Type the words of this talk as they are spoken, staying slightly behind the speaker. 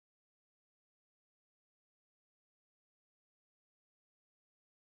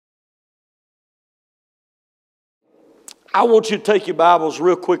I want you to take your Bibles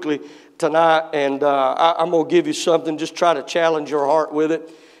real quickly tonight, and I'm going to give you something. Just try to challenge your heart with it,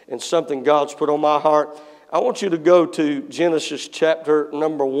 and something God's put on my heart. I want you to go to Genesis chapter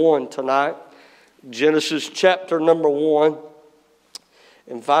number 1 tonight. Genesis chapter number 1.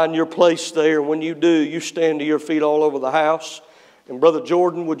 And find your place there. When you do, you stand to your feet all over the house. And Brother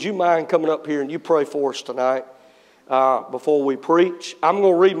Jordan, would you mind coming up here and you pray for us tonight before we preach? I'm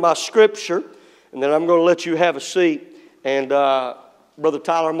going to read my scripture, and then I'm going to let you have a seat. And Brother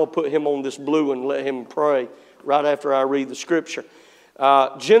Tyler, I'm going to put him on this blue and let him pray right after I read the scripture.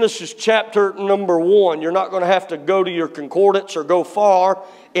 Genesis chapter number 1. You're not going to have to go to your concordance or go far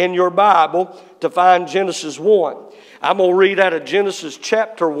in your Bible to find Genesis 1. I'm going to read out of Genesis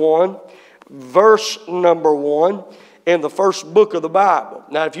chapter 1, verse number 1 in the first book of the Bible.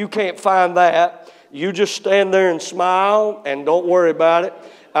 Now, if you can't find that, you just stand there and smile and don't worry about it.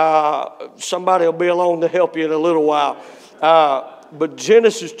 Somebody will be along to help you in a little while. But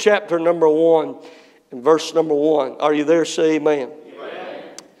Genesis chapter number 1 and verse number 1. Are you there? Say amen. Amen.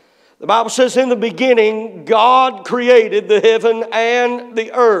 The Bible says, in the beginning, God created the heaven and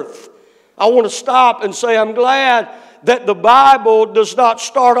the earth. I want to stop and say I'm glad that the Bible does not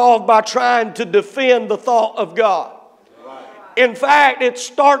start off by trying to defend the thought of God. In fact, it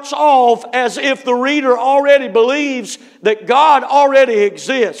starts off as if the reader already believes that God already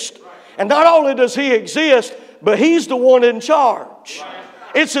exists. And not only does He exist, but He's the one in charge.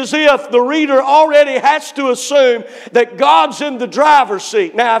 It's as if the reader already has to assume that God's in the driver's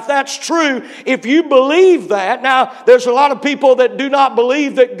seat. Now, if that's true, if you believe that, now there's a lot of people that do not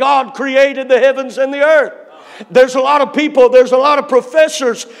believe that God created the heavens and the earth. There's a lot of people, there's a lot of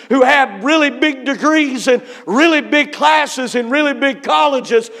professors who have really big degrees and really big classes in really big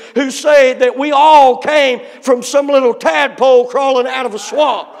colleges who say that we all came from some little tadpole crawling out of a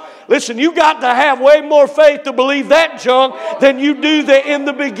swamp. Listen, you got to have way more faith to believe that junk than you do that in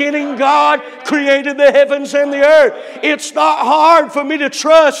the beginning God created the heavens and the earth. It's not hard for me to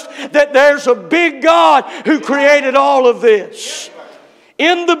trust that there's a big God who created all of this.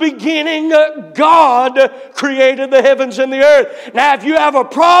 In the beginning, God created the heavens and the earth. Now, if you have a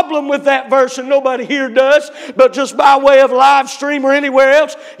problem with that verse, and nobody here does, but just by way of live stream or anywhere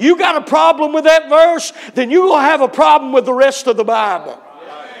else, you got a problem with that verse, then you're going to have a problem with the rest of the Bible.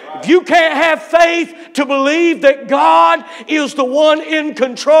 If you can't have faith to believe that God is the one in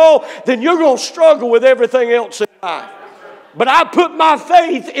control, then you're going to struggle with everything else in life. But I put my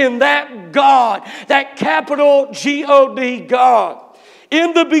faith in that God, that capital G-O-D, God.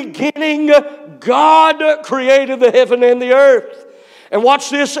 In the beginning, God created the heaven and the earth. And watch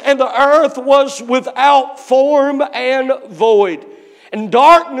this. And the earth was without form and void. And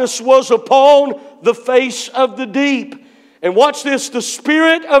darkness was upon the face of the deep. And watch this. The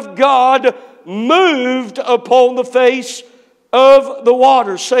Spirit of God moved upon the face of the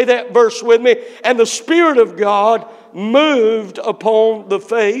waters. Say that verse with me. And the Spirit of God moved upon the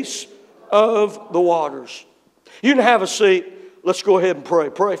face of the waters. You can have a seat. Let's go ahead and pray.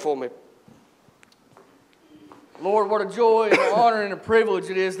 Pray for me. Lord, what a joy and an honor and a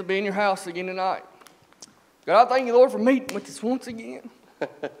privilege it is to be in your house again tonight. God, I thank you, Lord, for meeting with us once again.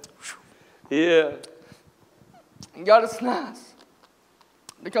 Yeah. And God, it's nice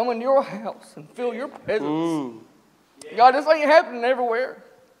to come into your house and feel your presence. God, this ain't happening everywhere.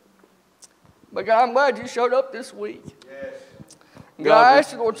 But God, I'm glad you showed up this week. Yes. God, I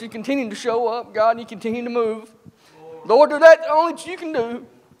ask you, Lord, you continue to show up. God, you continue to move. Lord, do that only you can do.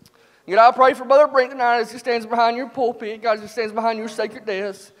 God, I pray for Brother Brent tonight as he stands behind your pulpit. God, as he stands behind your sacred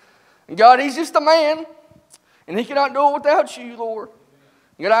desk. And God, he's just a man, and he cannot do it without you, Lord.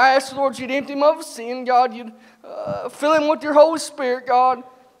 God, I ask you, Lord, you'd empty him of his sin. God, you'd fill him with your Holy Spirit, God.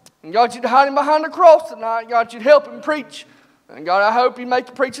 And God, you'd hide him behind the cross tonight. God, you'd help him preach. And God, I hope you make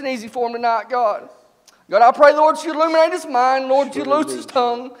the preaching easy for him tonight, God. God, I pray, Lord, you'd illuminate his mind. Lord, you'd loose his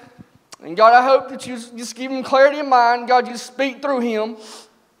tongue. And God, I hope that you just give him clarity of mind. God, you speak through him.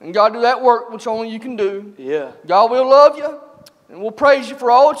 And God, do that work which only you can do. Yeah. God, we'll love you. And we'll praise you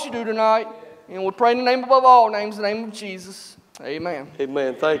for all that you do tonight. And we'll pray in the name above all names, in the name of Jesus. Amen.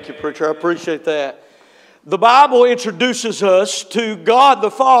 Amen. Thank you, preacher. I appreciate that. The Bible introduces us to God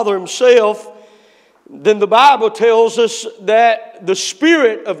the Father Himself. Then the Bible tells us that the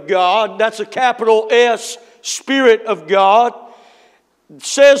Spirit of God, that's a capital S, Spirit of God,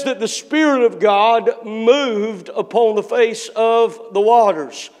 says that the Spirit of God moved upon the face of the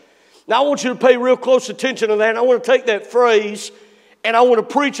waters. Now I want you to pay real close attention to that. I want to take that phrase and I want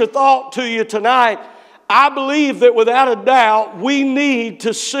to preach a thought to you tonight. I believe that without a doubt we need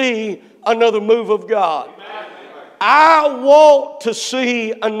to see another move of God. I want to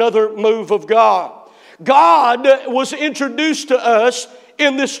see another move of God. God was introduced to us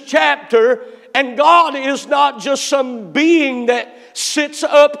in this chapter, and God is not just some being that sits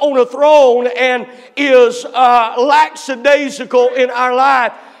up on a throne and is lackadaisical in our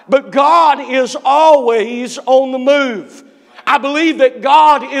life, but God is always on the move. I believe that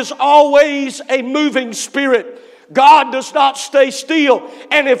God is always a moving spirit. God does not stay still.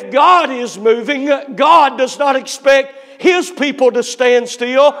 And if God is moving, God does not expect His people to stand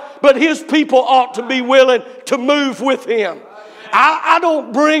still, but His people ought to be willing to move with Him. I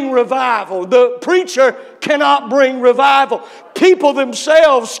don't bring revival. The preacher cannot bring revival. People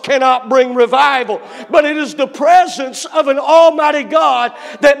themselves cannot bring revival. But it is the presence of an almighty God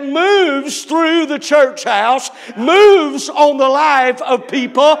that moves through the church house, moves on the life of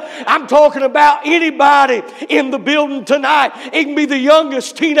people. I'm talking about anybody in the building tonight. It can be the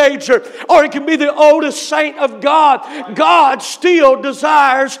youngest teenager, or it can be the oldest saint of God. God still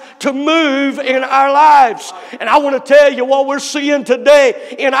desires to move in our lives. And I want to tell you what we're seeing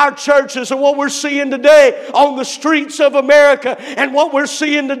today in our churches, and what we're seeing today on the streets of America, and what we're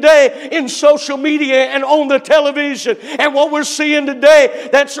seeing today in social media and on the television, and what we're seeing today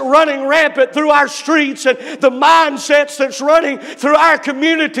that's running rampant through our streets, and the mindsets that's running through our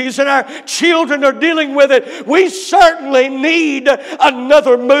communities, and our children are dealing with it. We certainly need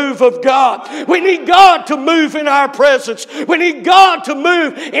another move of God. We need God to move in our presence. We need God to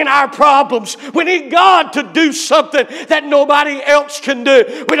move in our problems. We need God to do something that nobody else can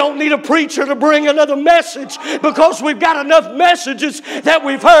do. We don't need a preacher to bring another message, because we've got enough messages that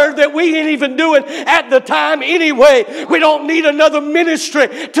we've heard that we ain't even doing at the time anyway. We don't need another ministry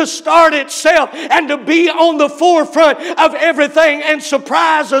to start itself and to be on the forefront of everything and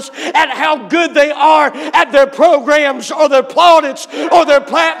surprise us at how good they are at their programs or their plaudits or their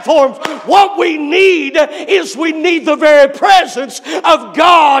platforms. What we need is we need the very presence of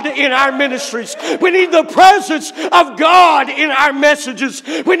God in our ministries. We need the presence of God in our messages.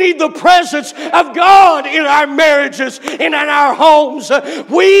 We need the presence of God in our marriages and in our homes.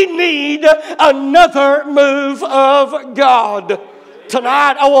 We need another move of God.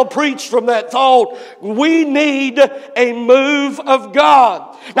 Tonight I want to preach from that thought. We need a move of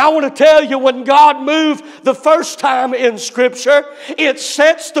God. Now I want to tell you, when God moved the first time in Scripture, it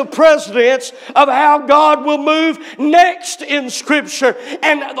sets the precedence of how God will move next in Scripture.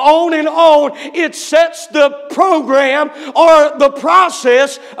 And on, it sets the program or the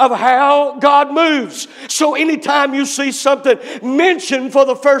process of how God moves. So anytime you see something mentioned for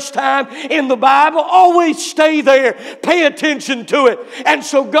the first time in the Bible, always stay there. Pay attention to it. And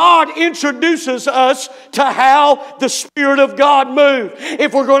so God introduces us to how the Spirit of God moved.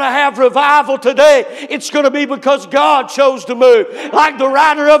 If we're going to have revival today, it's going to be because God chose to move. Like the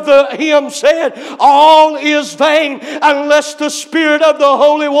writer of the hymn said, all is vain unless the Spirit of the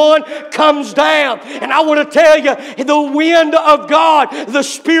Holy One comes down. And I want to tell you, the wind of God, the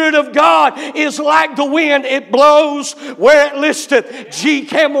Spirit of God is like the wind. It blows where it listeth. G.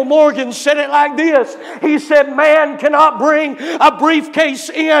 Campbell Morgan said it like this. He said, man cannot bring a briefcase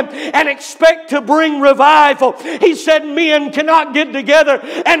in and expect to bring revival. He said, men cannot get together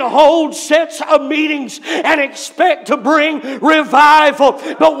and hold sets of meetings and expect to bring revival.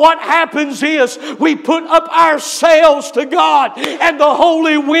 But what happens is we put up our sails to God, and the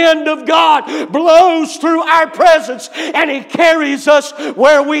holy wind of God blows through our presence, and He carries us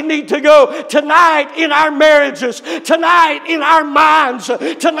where we need to go. Tonight in our marriages, tonight in our minds,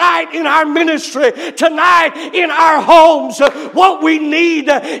 tonight in our ministry, tonight in our homes, what we need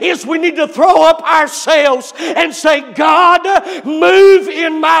is we need to throw up our sails and say, God, move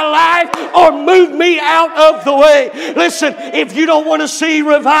in my life or move me out of the way. Listen, if you don't want to see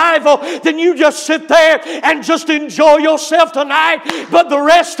revival, then you just sit there and just enjoy yourself tonight. But the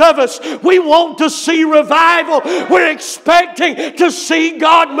rest of us, we want to see revival. We're expecting to see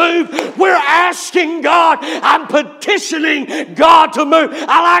God move. We're asking God. I'm petitioning God to move.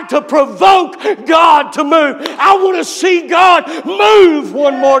 I like to provoke God to move. I want to see God move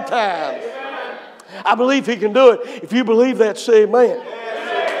one more time. I believe He can do it. If you believe that, say amen.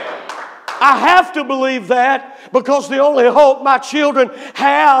 I have to believe that, because the only hope my children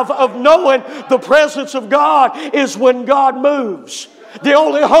have of knowing the presence of God is when God moves. The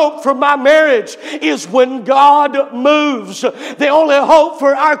only hope for my marriage is when God moves. The only hope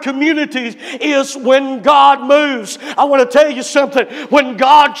for our communities is when God moves. I want to tell you something. When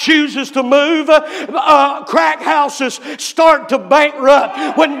God chooses to move, crack houses start to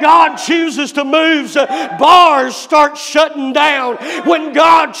bankrupt. When God chooses to move, bars start shutting down. When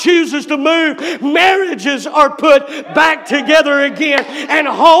God chooses to move, marriages are put back together again, and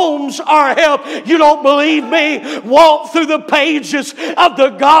homes are helped. You don't believe me? Walk through the pages of the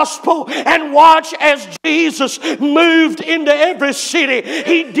gospel and watch as Jesus moved into every city.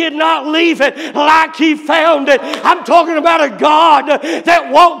 He did not leave it like He found it. I'm talking about a God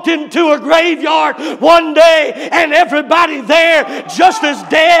that walked into a graveyard one day and everybody there just as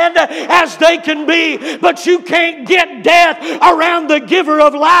dead as they can be. But you can't get death around the giver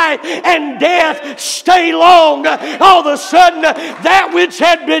of life and death stay long. All of a sudden, that which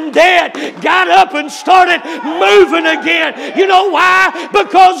had been dead got up and started moving again. You know why?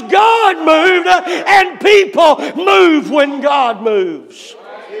 Because God moved, and people move when God moves.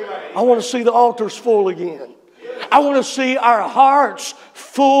 I want to see the altars full again. I want to see our hearts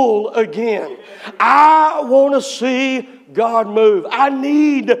full again. I want to see God move. I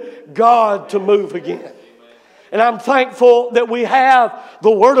need God to move again. And I'm thankful that we have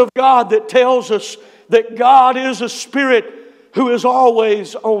the Word of God that tells us that God is a Spirit who is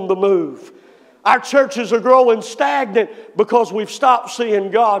always on the move. Our churches are growing stagnant because we've stopped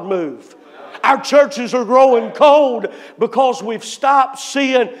seeing God move. Our churches are growing cold because we've stopped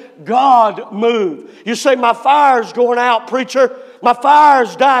seeing God move. You say, my fire's going out, preacher. My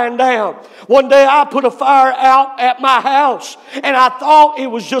fire's dying down. One day I put a fire out at my house and I thought it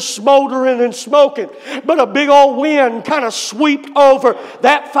was just smoldering and smoking. But a big old wind kind of swept over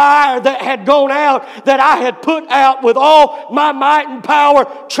that fire that had gone out, that I had put out with all my might and power,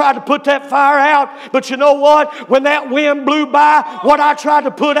 tried to put that fire out. But you know what? When that wind blew by, what I tried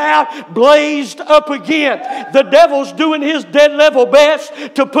to put out blazed up again. The devil's doing his dead level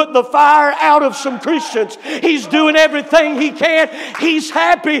best to put the fire out of some Christians. He's doing everything he can. He's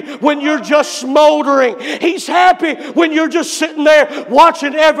happy when you're just smoldering. He's happy when you're just sitting there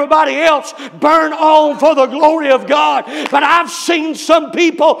watching everybody else burn on for the glory of God. But I've seen some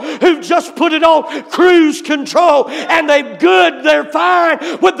people who've just put it on cruise control and they're fine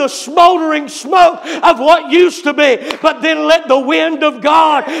with the smoldering smoke of what used to be. But then let the wind of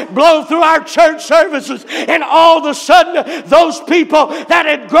God blow through our church services, and all of a sudden those people that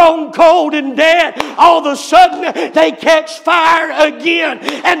had grown cold and dead, all of a sudden they catch fire again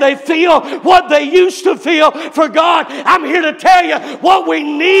and they feel what they used to feel for God. I'm here to tell you, what we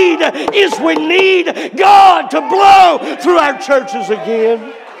need is we need God to blow through our churches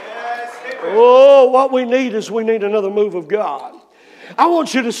again. Oh, what we need is we need another move of God. I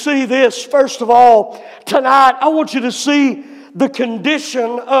want you to see this, first of all, tonight. I want you to see the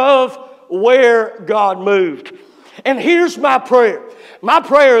condition of where God moved. And here's my prayer. My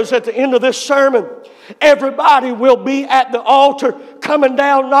prayer is at the end of this sermon, everybody will be at the altar coming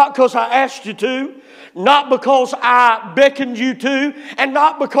down, not because I asked you to, not because I beckoned you to, and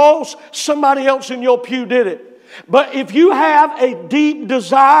not because somebody else in your pew did it. But if you have a deep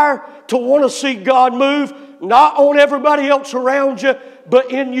desire to want to see God move, not on everybody else around you,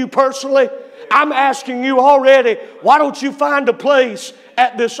 but in you personally, I'm asking you already, why don't you find a place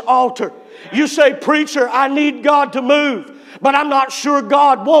at this altar? You say, preacher, I need God to move, but I'm not sure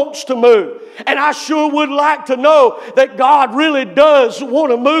God wants to move. And I sure would like to know that God really does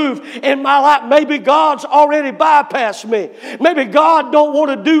want to move in my life. Maybe God's already bypassed me. Maybe God don't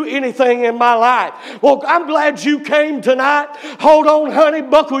want to do anything in my life. Well, I'm glad you came tonight. Hold on, honey,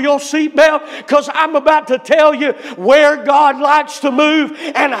 buckle your seatbelt, because I'm about to tell you where God likes to move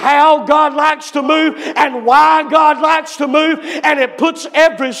and how God likes to move and why God likes to move. And it puts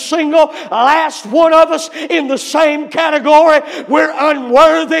every single last one of us in the same category. We're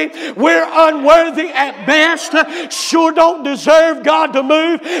unworthy. We're unworthy at best. Sure don't deserve God to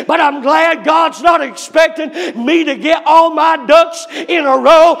move, but I'm glad God's not expecting me to get all my ducks in a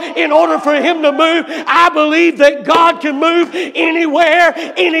row in order for Him to move. I believe that God can move anywhere,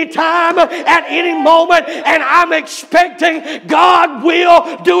 anytime, at any moment, and I'm expecting God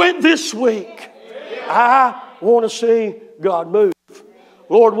will do it this week. I want to see God move.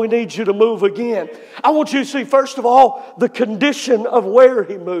 Lord, we need you to move again. I want you to see, first of all, the condition of where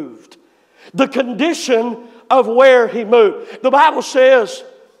He moved. The condition of where He moved. The Bible says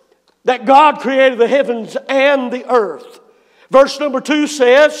that God created the heavens and the earth. Verse number 2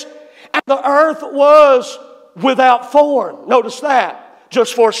 says, and the earth was without form. Notice that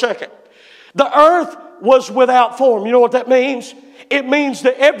just for a second. The earth was without form. You know what that means? It means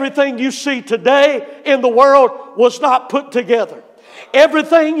that everything you see today in the world was not put together.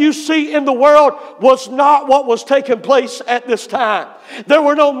 Everything you see in the world was not what was taking place at this time. There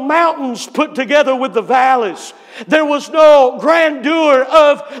were no mountains put together with the valleys. There was no grandeur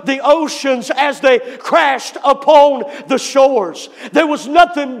of the oceans as they crashed upon the shores. There was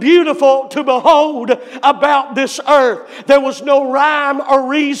nothing beautiful to behold about this earth. There was no rhyme or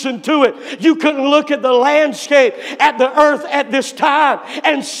reason to it. You couldn't look at the landscape at the earth at this time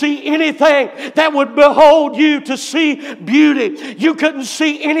and see anything that would behold you to see beauty. You couldn't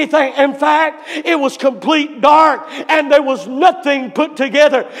see anything. In fact, it was complete dark and there was nothing put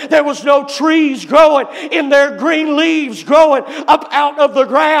together. There was no trees growing in their green leaves growing up out of the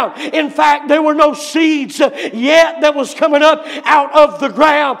ground. In fact, there were no seeds yet that was coming up out of the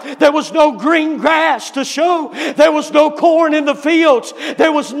ground. There was no green grass to show. There was no corn in the fields.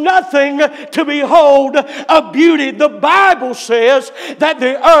 There was nothing to behold of beauty. The Bible says that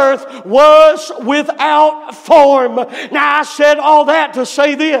the earth was without form. Now, I said all that to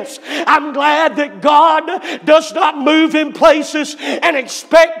say this. I'm glad that God does not move in places and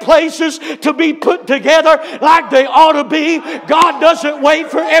expect places to be put together like they ought to be. God doesn't wait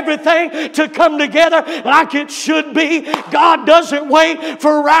for everything to come together like it should be. God doesn't wait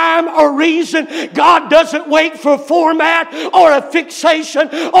for rhyme or reason. God doesn't wait for format or a fixation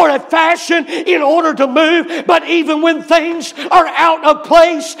or a fashion in order to move. But even when things are out of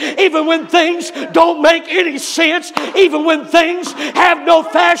place, even when things don't make any sense, even when things have no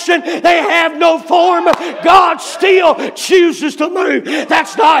fashion, they have no form, God still chooses to move.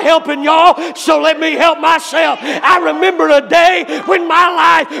 That's not helping y'all, so let me help myself. I remember a day when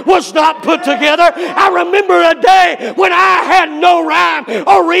my life was not put together. I remember a day when I had no rhyme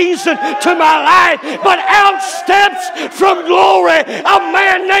or reason to my life, but out steps from glory a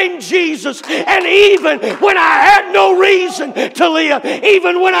man named Jesus. And even when I had no reason to live,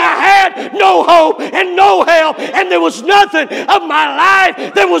 even when I had no hope and no help, and there was nothing of my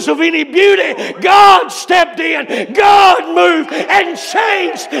life that was of any beauty, God stepped in, God moved and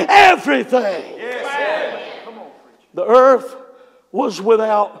changed everything. The earth was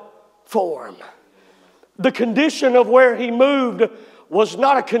without form. The condition of where He moved was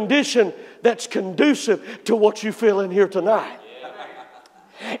not a condition that's conducive to what you feel in here tonight.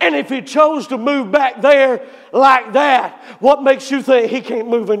 And if He chose to move back there like that, what makes you think He can't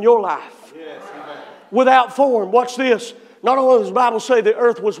move in your life? Without form. Watch this. Not only does the Bible say the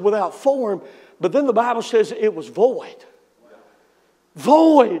earth was without form, but then the Bible says it was void.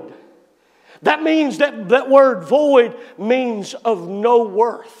 Void. That means that word void means of no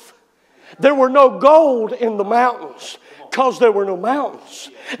worth. There were no gold in the mountains because there were no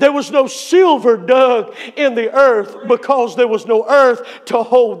mountains. There was no silver dug in the earth because there was no earth to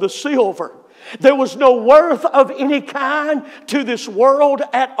hold the silver. There was no worth of any kind to this world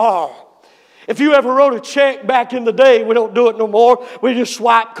at all. If you ever wrote a check back in the day, we don't do it no more. We just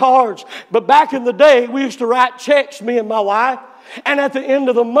swipe cards. But back in the day, we used to write checks, me and my wife. And at the end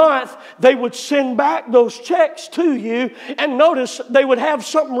of the month, they would send back those checks to you. And notice they would have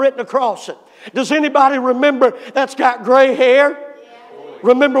something written across it. Does anybody remember that's got gray hair? Yeah.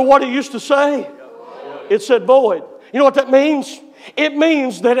 Remember what it used to say? It said void. You know what that means? It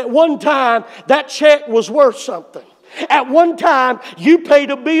means that at one time, that check was worth something. At one time, you paid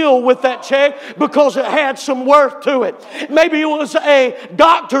a bill with that check because it had some worth to it. Maybe it was a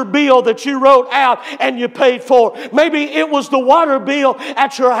doctor bill that you wrote out and you paid for. Maybe it was the water bill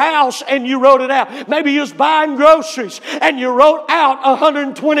at your house and you wrote it out. Maybe you was buying groceries and you wrote out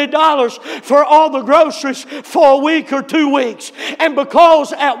 $120 for all the groceries for a week or 2 weeks. And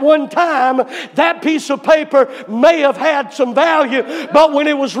because at one time that piece of paper may have had some value, but when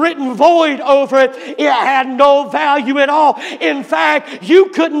it was written void over it, it had no value at all. In fact, you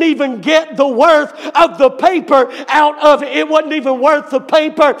couldn't even get the worth of the paper out of it. It wasn't even worth the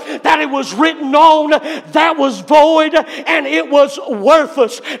paper that it was written on. That was void and it was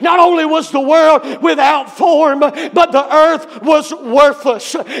worthless. Not only was the world without form, but the earth was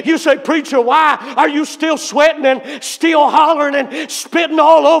worthless. You say, preacher, why are you still sweating and still hollering and spitting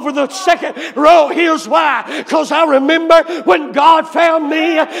all over the second row? Here's why. Because I remember when God found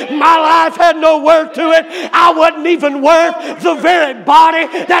me, my life had no worth to it. I wasn't even worth the very body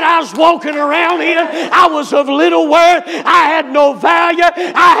that I was walking around in. I was of little worth. I had no value.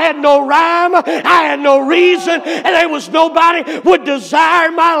 I had no rhyme. I had no reason. And there was nobody would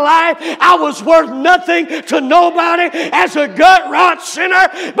desire my life. I was worth nothing to nobody as a gut rot sinner,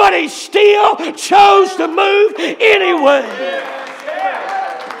 but He still chose to move anyway.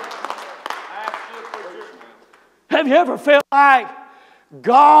 Have you ever felt like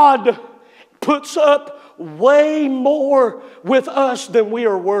God puts up way more with us than we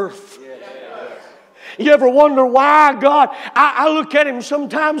are worth? You ever wonder why, God? I look at Him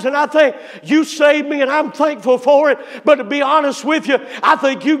sometimes and I think, you saved me and I'm thankful for it. But to be honest with you, I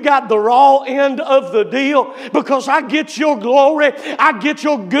think you got the raw end of the deal, because I get your glory, I get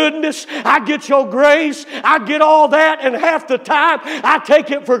your goodness, I get your grace, I get all that, and half the time I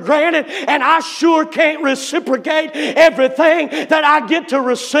take it for granted, and I sure can't reciprocate everything that I get to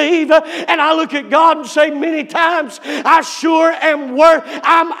receive. And I look at God and say many times, I sure am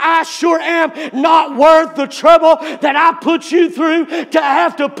not worth the trouble that I put you through to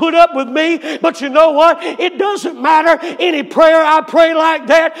have to put up with me. But you know what? It doesn't matter. Any prayer I pray like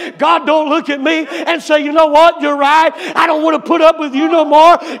that, God don't look at me and say, you know what? You're right. I don't want to put up with you no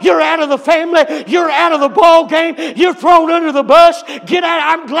more. You're out of the family. You're out of the ball game. You're thrown under the bus. Get out.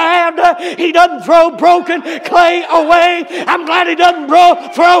 I'm glad He doesn't throw broken clay away. I'm glad He doesn't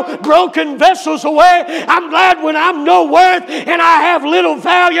throw broken vessels away. I'm glad when I'm no worth and I have little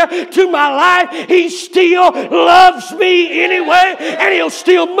value to my life, He still loves me anyway, and He'll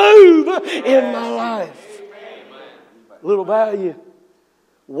still move in my life. Little value,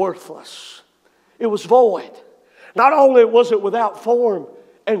 worthless. It was void. Not only was it without form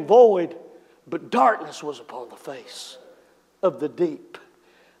and void, but darkness was upon the face of the deep.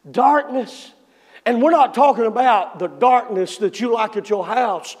 Darkness. And we're not talking about the darkness that you like at your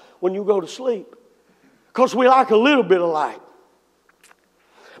house when you go to sleep, because we like a little bit of light.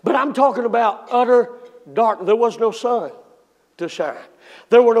 But I'm talking about utter darkness. There was no sun to shine.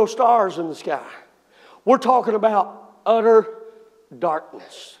 There were no stars in the sky. We're talking about utter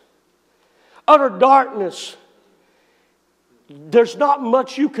darkness. Utter darkness. There's not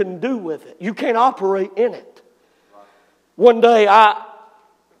much you can do with it. You can't operate in it. One day I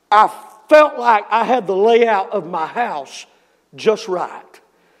felt like I had the layout of my house just right,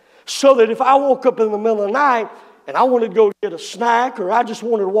 so that if I woke up in the middle of the night and I wanted to go get a snack, or I just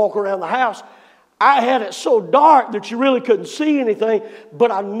wanted to walk around the house, I had it so dark that you really couldn't see anything,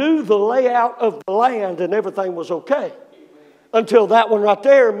 but I knew the layout of the land and everything was okay. Until that one right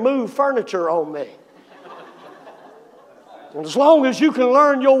there moved furniture on me. And as long as you can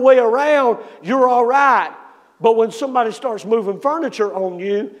learn your way around, you're all right. But when somebody starts moving furniture on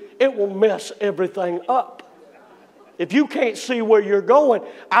you, it will mess everything up. If you can't see where you're going,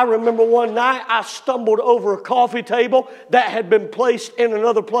 I remember one night I stumbled over a coffee table that had been placed in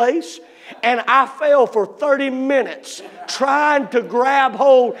another place, and I fell for 30 minutes trying to grab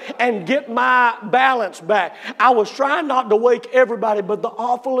hold and get my balance back. I was trying not to wake everybody, but the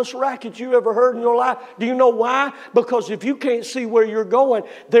awfulest racket you ever heard in your life. Do you know why? Because if you can't see where you're going,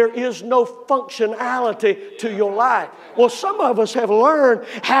 there is no functionality to your life. Well, some of us have learned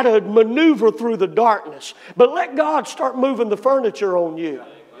how to maneuver through the darkness, but let God start moving the furniture on you.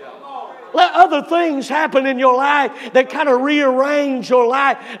 Let other things happen in your life that kind of rearrange your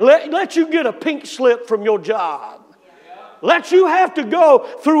life. Let you get a pink slip from your job. Let you have to go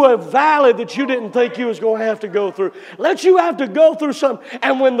through a valley that you didn't think you was going to have to go through. Let you have to go through something.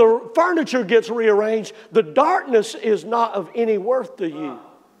 And when the furniture gets rearranged, the darkness is not of any worth to you.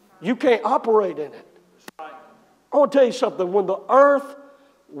 You can't operate in it. I want to tell you something. When the earth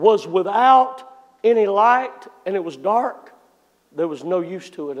was without any light and it was dark, there was no use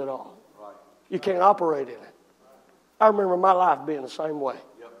to it at all. You can't operate in it. I remember my life being the same way.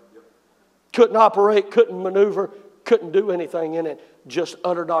 Couldn't operate, couldn't maneuver, couldn't do anything in it. Just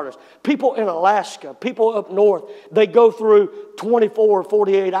utter darkness. People in Alaska, people up north, they go through 24,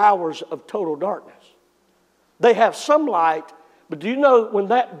 48 hours of total darkness. They have some light, but do you know when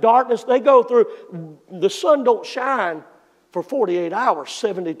that darkness, they go through, the sun don't shine for 48 hours,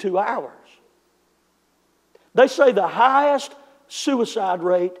 72 hours. They say the highest suicide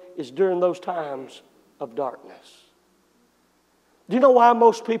rate is during those times of darkness. Do you know why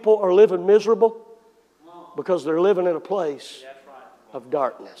most people are living miserable? Because they're living in a place of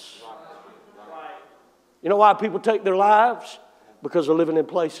darkness. You know why people take their lives? Because they're living in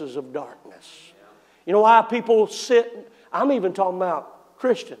places of darkness. You know why people sit, I'm even talking about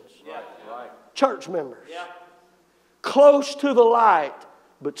Christians, church members, close to the light,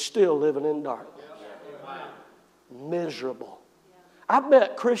 but still living in darkness. Miserable. I've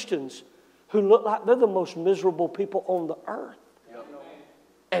met Christians who look like they're the most miserable people on the earth.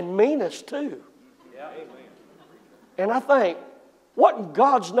 And meanest too. And I think, what in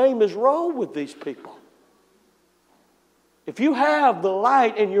God's name is wrong with these people? If you have the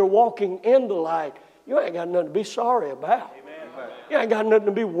light and you're walking in the light, you ain't got nothing to be sorry about. You ain't got nothing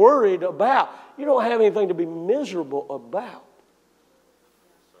to be worried about. You don't have anything to be miserable about.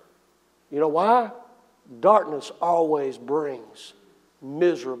 You know why? Darkness always brings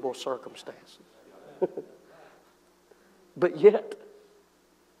miserable circumstances. But yet,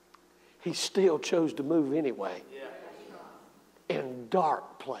 He still chose to move anyway in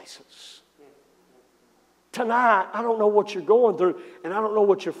dark places. Tonight, I don't know what you're going through, and I don't know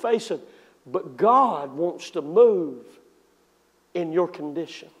what you're facing, but God wants to move in your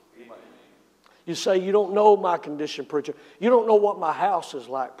condition. You say, you don't know my condition, preacher. You don't know what my house is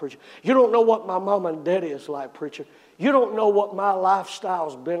like, preacher. You don't know what my mom and daddy is like, preacher. You don't know what my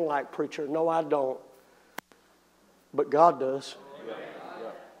lifestyle's been like, preacher. No, I don't. But God does.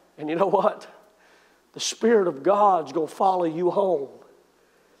 And you know what? The Spirit of God's going to follow you home.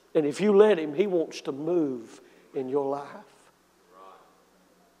 And if you let Him, He wants to move in your life.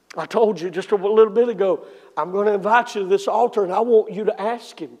 I told you just a little bit ago, I'm going to invite you to this altar, and I want you to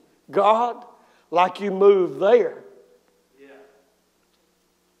ask Him, God, like you moved there.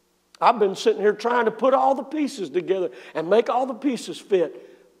 I've been sitting here trying to put all the pieces together and make all the pieces fit.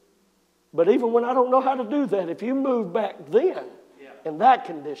 But even when I don't know how to do that, if you move back then in that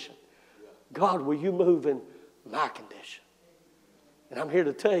condition, God, will you move in my condition? And I'm here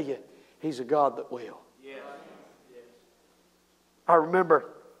to tell you, He's a God that will. I remember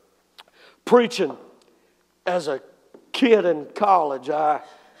preaching as a kid in college. I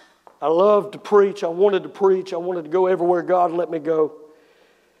loved to preach. I wanted to preach. I wanted to go everywhere God let me go.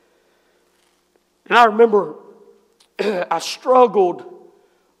 And I remember I struggled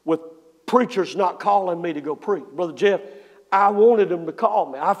with preachers not calling me to go preach. Brother Jeff, I wanted them to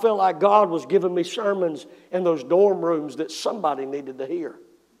call me. I felt like God was giving me sermons in those dorm rooms that somebody needed to hear.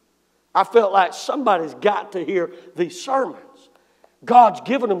 I felt like somebody's got to hear these sermons. God's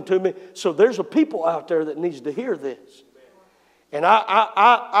given them to me, so there's a people out there that needs to hear this. And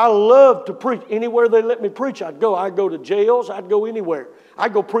I love to preach. Anywhere they let me preach, I'd go. I'd go to jails. I'd go anywhere.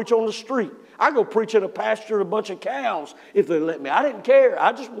 I'd go preach on the street. I'd go preach in a pasture and a bunch of cows if they let me. I didn't care.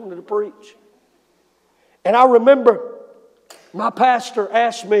 I just wanted to preach. And I remember my pastor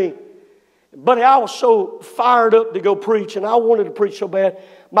asked me, buddy, I was so fired up to go preach, and I wanted to preach so bad.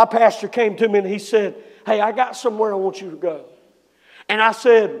 My pastor came to me and he said, hey, I got somewhere I want you to go. And I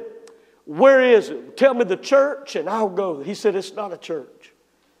said, where is it? Tell me the church and I'll go. He said, it's not a church.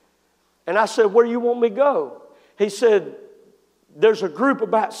 And I said, where do you want me to go? He said, there's a group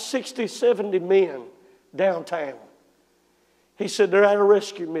about 60, 70 men downtown. He said, they're at a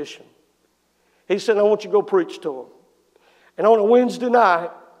rescue mission. He said, I want you to go preach to them. And on a Wednesday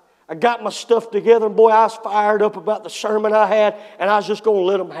night, I got my stuff together, and boy, I was fired up about the sermon I had, and I was just going to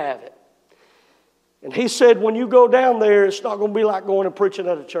let them have it. And he said, when you go down there, it's not going to be like going and preaching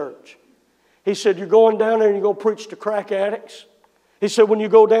at a church. He said, you're going down there and you're going to preach to crack addicts. He said, when you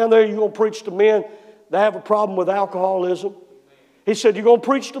go down there, you're going to preach to men that have a problem with alcoholism. He said, you're going to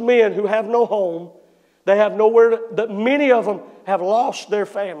preach to men who have no home. They have nowhere to, that many of them have lost their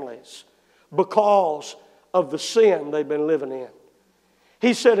families because of the sin they've been living in.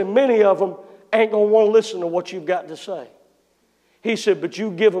 He said, and many of them ain't going to want to listen to what you've got to say. He said, but you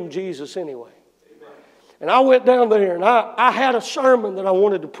give them Jesus anyway. Amen. And I went down there, and I had a sermon that I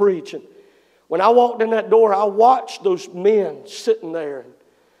wanted to preach. And when I walked in that door, I watched those men sitting there. And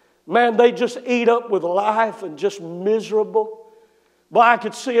man, they just eat up with life and just miserable. Boy, I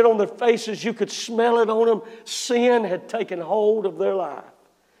could see it on their faces. You could smell it on them. Sin had taken hold of their life.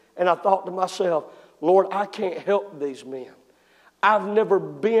 And I thought to myself, Lord, I can't help these men. I've never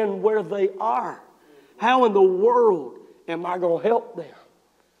been where they are. How in the world am I going to help them?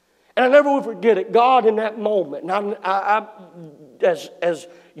 And I never will forget it. God in that moment, and as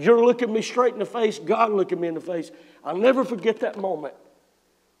you're looking me straight in the face, God looking me in the face, I'll never forget that moment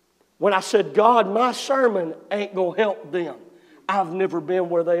when I said, God, my sermon ain't going to help them. I've never been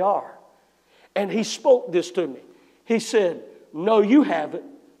where they are. And He spoke this to me. He said, no, you haven't,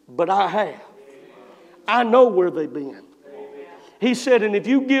 but I have. I know where they've been. He said, and if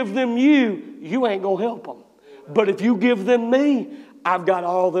you give them you ain't going to help them. But if you give them me, I've got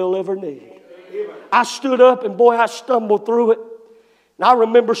all they'll ever need. I stood up, and boy, I stumbled through it. And I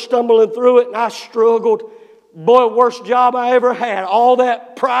remember stumbling through it, and I struggled. Boy, worst job I ever had. All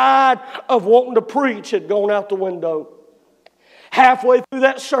that pride of wanting to preach had gone out the window. Halfway through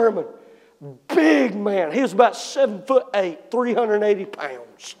that sermon, big man, he was about 7'8", 380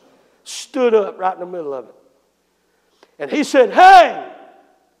 pounds, stood up right in the middle of it. And he said, hey!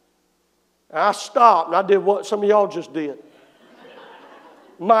 And I stopped, and I did what some of y'all just did.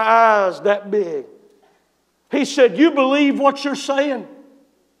 My eyes that big. He said, you believe what you're saying?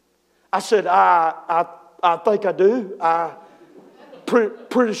 I said, I think I do.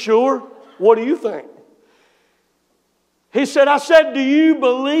 Pretty sure. What do you think? He said, I said, do you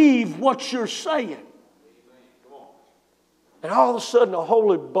believe what you're saying? And all of a sudden, a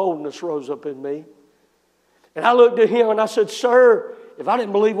holy boldness rose up in me. And I looked at him and I said, sir, if I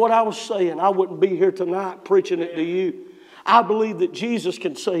didn't believe what I was saying, I wouldn't be here tonight preaching it to you. I believe that Jesus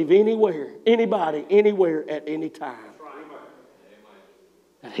can save anywhere, anybody, anywhere, at any time.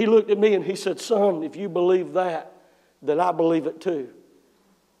 And he looked at me and he said, son, if you believe that, then I believe it too.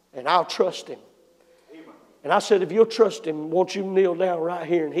 And I'll trust him. And I said, if you'll trust him, won't you kneel down right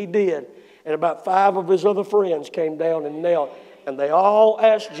here? And he did. And about 5 of his other friends came down and knelt. And they all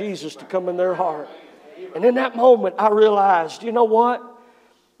asked Jesus to come in their heart. And in that moment, I realized, you know what?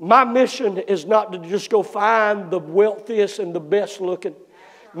 My mission is not to just go find the wealthiest and the best looking.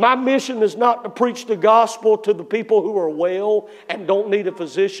 My mission is not to preach the gospel to the people who are well and don't need a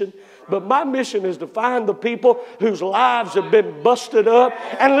physician. But my mission is to find the people whose lives have been busted up.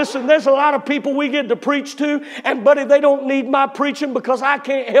 And listen, there's a lot of people we get to preach to, and buddy, they don't need my preaching because I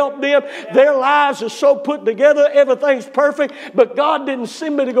can't help them. Their lives are so put together, everything's perfect, but God didn't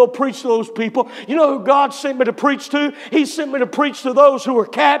send me to go preach to those people. You know who God sent me to preach to? He sent me to preach to those who are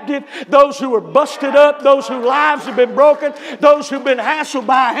captive, those who are busted up, those whose lives have been broken, those who've been hassled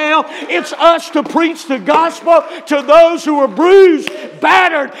by hell. It's us to preach the gospel to those who are bruised,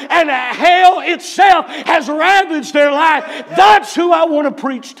 battered, and hell itself has ravaged their life. That's who I want to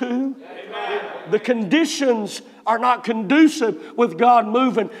preach to. Amen. The conditions are not conducive with God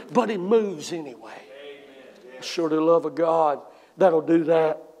moving, but He moves anyway. I sure do love a God that'll do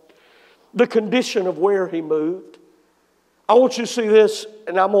that. The condition of where He moved. I want you to see this,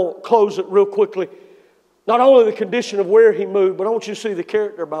 and I'm going to close it real quickly. Not only the condition of where He moved, but I want you to see the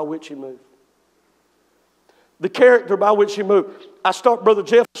character by which He moved. The character by which He moved. Brother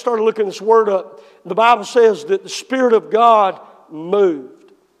Jeff started looking this word up. The Bible says that the Spirit of God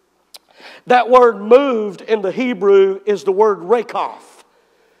moved. That word moved in the Hebrew is the word rekaf.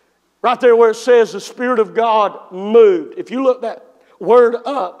 Right there where it says the Spirit of God moved. If you look that word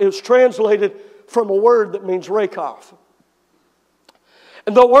up, it's translated from a word that means rekaf.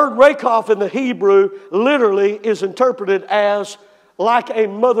 And the word rekaf in the Hebrew literally is interpreted as like a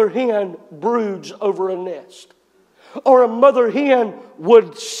mother hen broods over a nest. Or a mother hen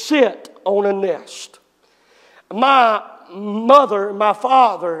would sit on a nest. My mother and my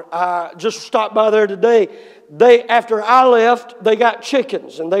father just stopped by there today. After I left, they got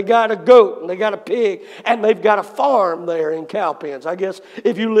chickens, and they got a goat, and they got a pig, and they've got a farm there in Cowpens. I guess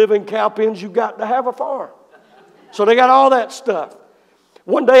if you live in Cowpens, you've got to have a farm. So they got all that stuff.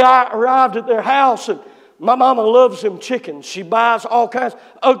 One day I arrived at their house, and my mama loves them chickens. She buys all kinds of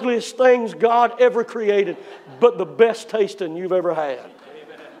ugliest things God ever created, but the best tasting you've ever had.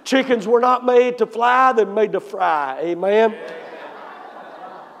 Amen. Chickens were not made to fly, they're made to fry. Amen?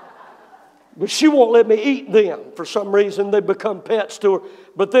 But she won't let me eat them. For some reason, they become pets to her.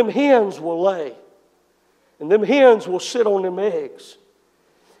 But them hens will lay. And them hens will sit on them eggs.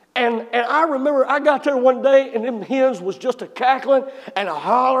 And I remember I got there one day and them hens was just a cackling and a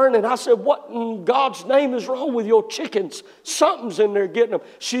hollering. And I said, what in God's name is wrong with your chickens? Something's in there getting them.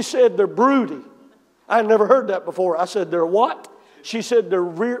 She said, they're broody. I had never heard that before. I said, they're what? She said, they're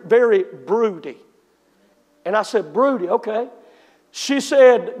very broody. And I said, broody, okay. She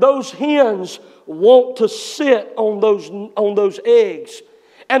said, those hens want to sit on those eggs.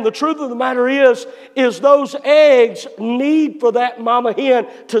 And the truth of the matter is those eggs need for that mama hen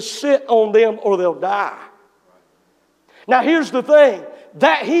to sit on them or they'll die. Now here's the thing.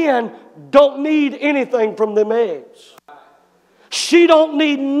 That hen don't need anything from them eggs. She don't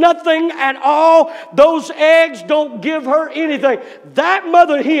need nothing at all. Those eggs don't give her anything. That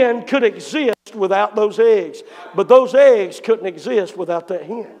mother hen could exist without those eggs. But those eggs couldn't exist without that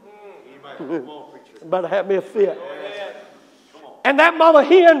hen. About to have me a fit. And that mama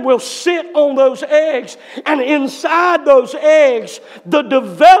hen will sit on those eggs. And inside those eggs, the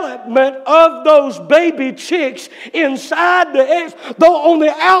development of those baby chicks inside the eggs, though on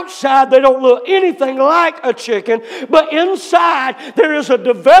the outside they don't look anything like a chicken, but inside there is a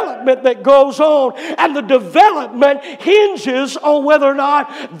development that goes on. And the development hinges on whether or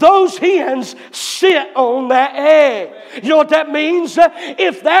not those hens sit on that egg. You know what that means?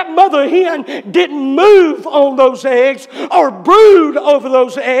 If that mother hen didn't move on those eggs or brood over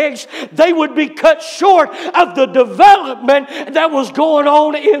those eggs, they would be cut short of the development that was going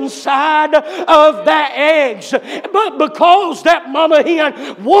on inside of that eggs. But because that mama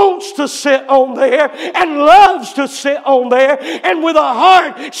hen wants to sit on there and loves to sit on there, and with a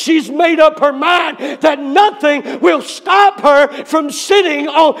heart she's made up her mind that nothing will stop her from sitting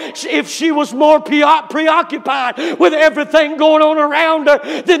on. If she was more preoccupied with everything going on around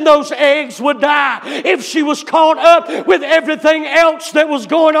her, then those eggs would die. If she was caught up with everything everything else that was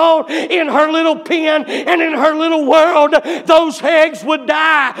going on in her little pen and in her little world, those eggs would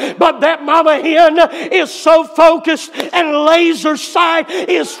die. But that mama hen is so focused, and laser sight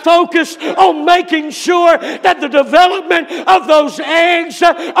is focused on making sure that the development of those eggs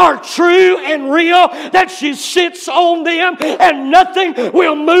are true and real, that she sits on them and nothing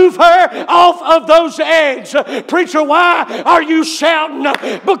will move her off of those eggs. Preacher, why are you shouting?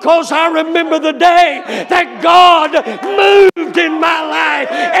 Because I remember the day that God moved in my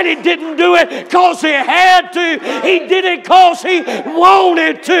life, and He didn't do it because He had to. He did it because He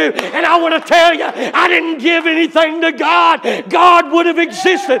wanted to. And I want to tell you, I didn't give anything to God. God would have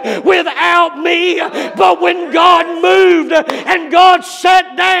existed without me. But when God moved and God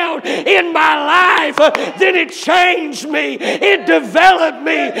sat down in my life, then it changed me. It developed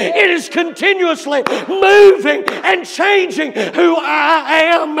me. It is continuously moving and changing who I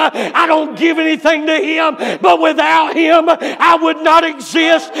am. I don't give anything to Him, but without Him, I would not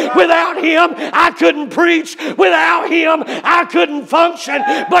exist. Without Him, I couldn't preach. Without Him, I couldn't function.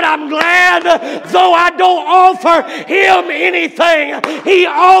 But I'm glad, though I don't offer Him anything, He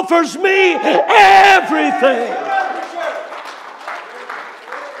offers me everything.